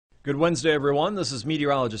Good Wednesday, everyone. This is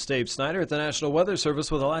meteorologist Dave Snyder at the National Weather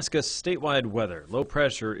Service with Alaska's statewide weather. Low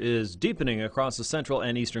pressure is deepening across the central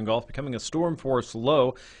and eastern Gulf, becoming a storm force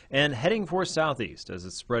low and heading for southeast as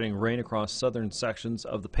it's spreading rain across southern sections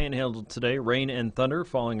of the Panhandle today. Rain and thunder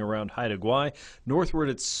falling around Haida Gwaii. Northward,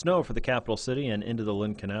 it's snow for the capital city and into the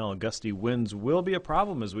Lynn Canal. Gusty winds will be a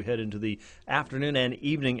problem as we head into the afternoon and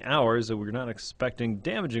evening hours. We're not expecting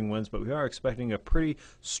damaging winds, but we are expecting a pretty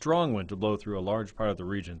strong wind to blow through a large part of the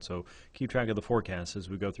region. So keep track of the forecast as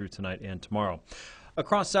we go through tonight and tomorrow.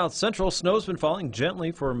 Across South Central, snow's been falling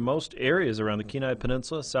gently for most areas around the Kenai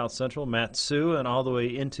Peninsula, South Central, Mat-Su, and all the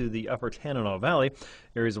way into the upper Tanana Valley.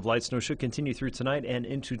 Areas of light snow should continue through tonight and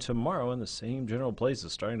into tomorrow in the same general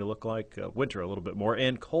places, starting to look like winter a little bit more.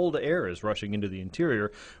 And cold air is rushing into the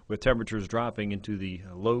interior, with temperatures dropping into the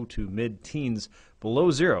low to mid-teens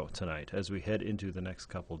below zero tonight as we head into the next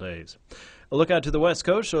couple days. A look out to the west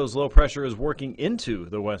coast shows low pressure is working into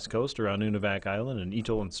the west coast around Nunivak Island and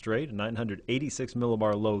Eetolan Strait, a 986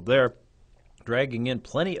 millibar low there, dragging in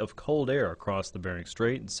plenty of cold air across the Bering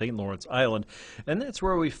Strait and St. Lawrence Island. And that's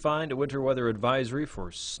where we find a winter weather advisory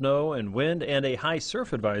for snow and wind and a high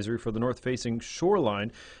surf advisory for the north-facing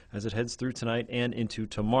shoreline as it heads through tonight and into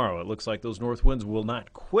tomorrow. It looks like those north winds will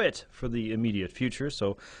not quit for the immediate future,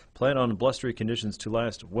 so plan on blustery conditions to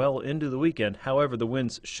last well into the weekend. However, the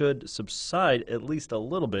winds should subside at least a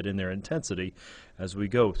little bit in their intensity as we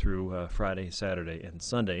go through Friday, Saturday, and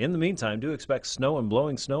Sunday. In the meantime, do expect snow and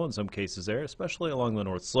blowing snow in some cases there, especially along the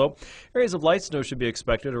north slope. Areas of light snow should be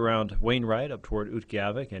expected around Wainwright up toward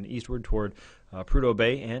Utqiagvik and eastward toward Prudhoe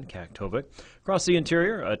Bay and Kaktovik. Across the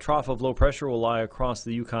interior, a trough of low pressure will lie across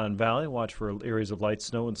the Yukon Valley. Watch for areas of light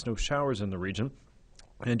snow and snow showers in the region.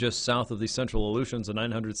 And just south of the central Aleutians, a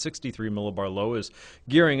 963 millibar low is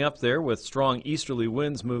gearing up there with strong easterly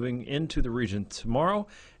winds moving into the region tomorrow.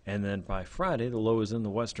 And then by Friday, the low is in the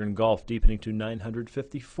western Gulf, deepening to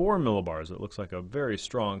 954 millibars. It looks like a very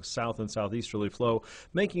strong south and southeasterly flow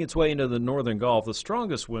making its way into the northern Gulf. The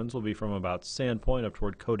strongest winds will be from about Sandpoint up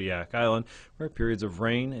toward Kodiak Island, where periods of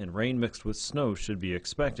rain and rain mixed with snow should be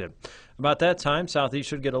expected. About that time, southeast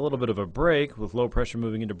should get a little bit of a break with low pressure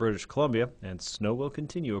moving into British Columbia, and snow will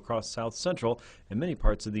continue across south central and many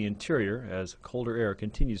parts of the interior as colder air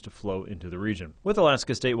continues to flow into the region. With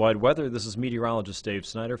Alaska statewide weather, this is meteorologist Dave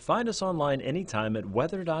Snyder. Find us online anytime at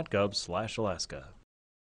weather.gov/Alaska.